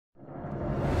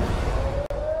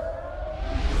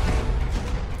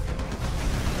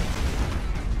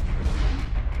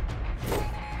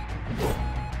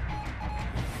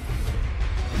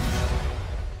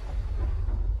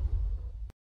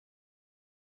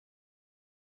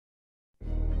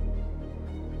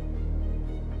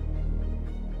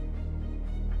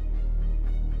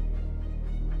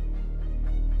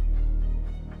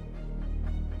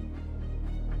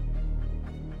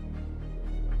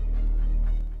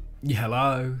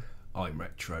Hello, I'm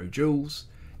RetroJules.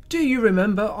 Do you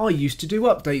remember I used to do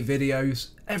update videos?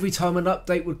 Every time an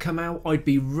update would come out, I'd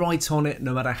be right on it,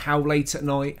 no matter how late at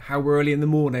night, how early in the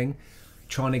morning,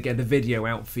 trying to get a video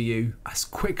out for you as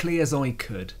quickly as I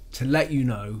could to let you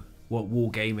know what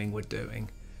Wargaming were doing.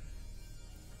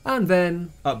 And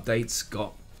then updates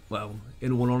got, well,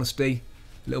 in all honesty,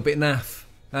 a little bit naff,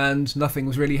 and nothing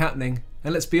was really happening.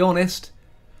 And let's be honest,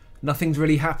 nothing's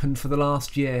really happened for the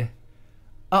last year.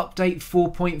 Update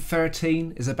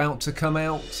 4.13 is about to come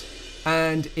out,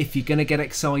 and if you're going to get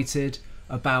excited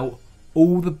about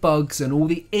all the bugs and all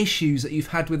the issues that you've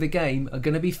had with the game are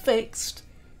going to be fixed,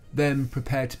 then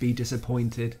prepare to be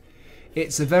disappointed.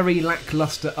 It's a very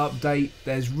lackluster update.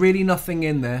 There's really nothing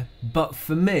in there, but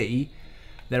for me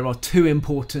there are two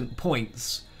important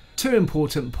points. Two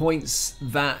important points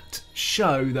that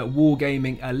show that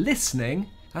Wargaming are listening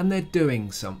and they're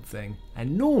doing something.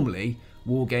 And normally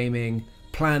Wargaming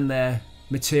plan their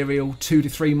material 2 to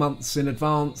 3 months in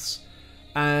advance,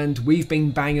 and we've been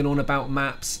banging on about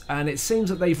maps, and it seems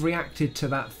that they've reacted to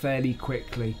that fairly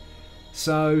quickly.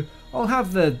 So I'll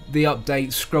have the update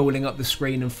scrolling up the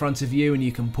screen in front of you, and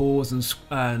you can pause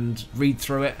and read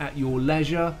through it at your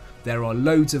leisure. There are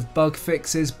loads of bug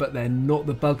fixes, but they're not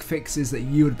the bug fixes that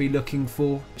you would be looking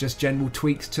for, just general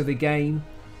tweaks to the game.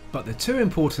 But the two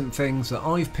important things that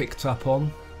I've picked up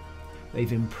on: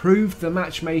 they've improved the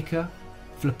matchmaker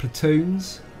for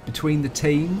platoons between the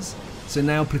teams, so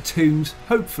now platoons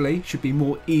hopefully should be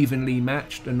more evenly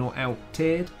matched and not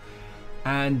out-tiered.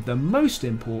 And the most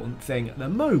important thing at the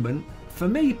moment, for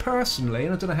me personally,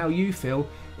 and I don't know how you feel,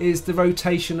 is the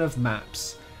rotation of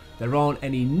maps. There aren't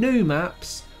any new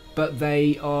maps, but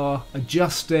they are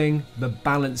adjusting the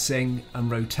balancing and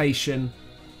rotation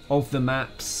of the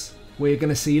maps. We're going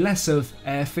to see less of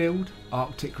Airfield,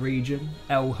 Arctic Region,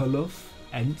 El Haluf,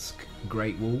 Ensk,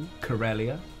 Great Wall,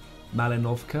 Karelia,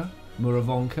 Malinovka,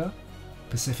 Muravonka,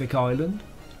 Pacific Island,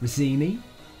 Rizini,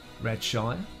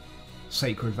 Redshire,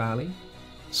 Sacred Valley,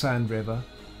 Sand River,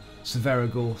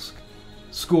 Severogorsk,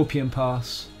 Scorpion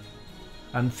Pass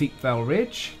and Thiepval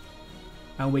Ridge.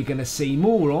 And we're going to see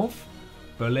more of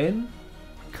Berlin,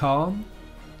 Caen,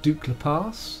 Dukla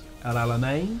Pass, El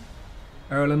Alamein,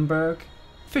 Erlenberg,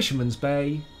 Fisherman's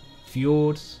Bay,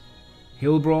 Fjords,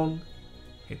 Heilbronn,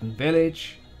 Hidden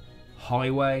Village,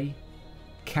 Highway,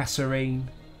 Kasserine,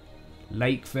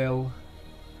 Lakeville,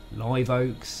 Live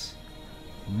Oaks,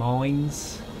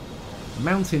 Mines,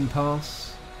 Mountain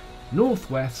Pass,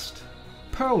 Northwest,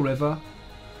 Pearl River,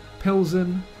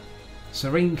 Pilsen,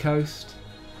 Serene Coast,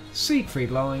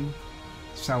 Siegfried Line,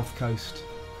 South Coast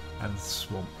and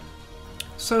Swamp.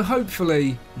 So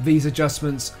hopefully these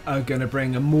adjustments are going to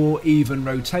bring a more even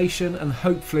rotation, and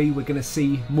hopefully we're going to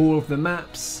see more of the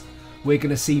maps. We're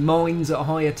going to see mines at a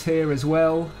higher tier as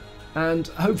well, and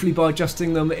hopefully by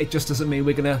adjusting them it just doesn't mean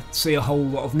we're going to see a whole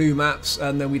lot of new maps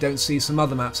and then we don't see some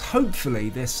other maps. Hopefully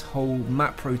this whole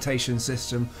map rotation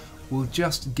system will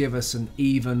just give us an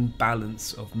even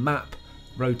balance of map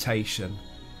rotation.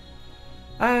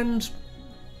 And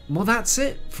well, that's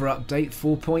it for update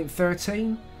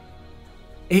 4.13.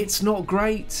 It's not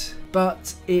great,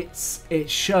 but it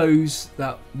shows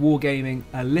that Wargaming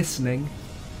are listening,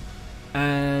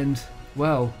 and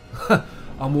well,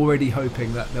 I'm already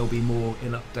hoping that there'll be more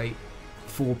in update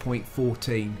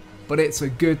 4.14, but it's a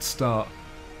good start.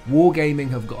 Wargaming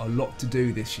have got a lot to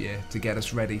do this year to get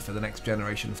us ready for the next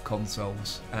generation of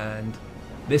consoles, and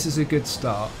this is a good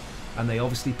start, and they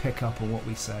obviously pick up on what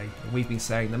we say. And we've been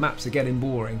saying the maps are getting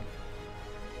boring,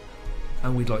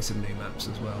 and we'd like some new maps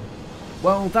as well.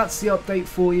 Well, that's the update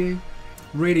for you.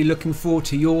 Really looking forward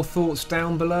to your thoughts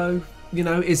down below. You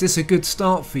know, is this a good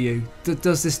start for you?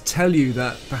 Does this tell you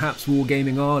that perhaps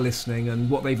Wargaming are listening and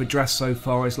what they've addressed so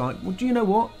far is like, well, do you know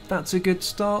what? That's a good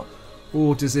start.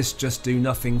 Or does this just do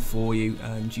nothing for you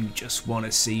and you just want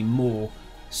to see more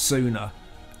sooner?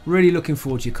 Really looking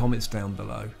forward to your comments down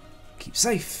below. Keep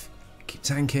safe, keep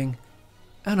tanking,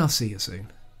 and I'll see you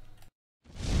soon.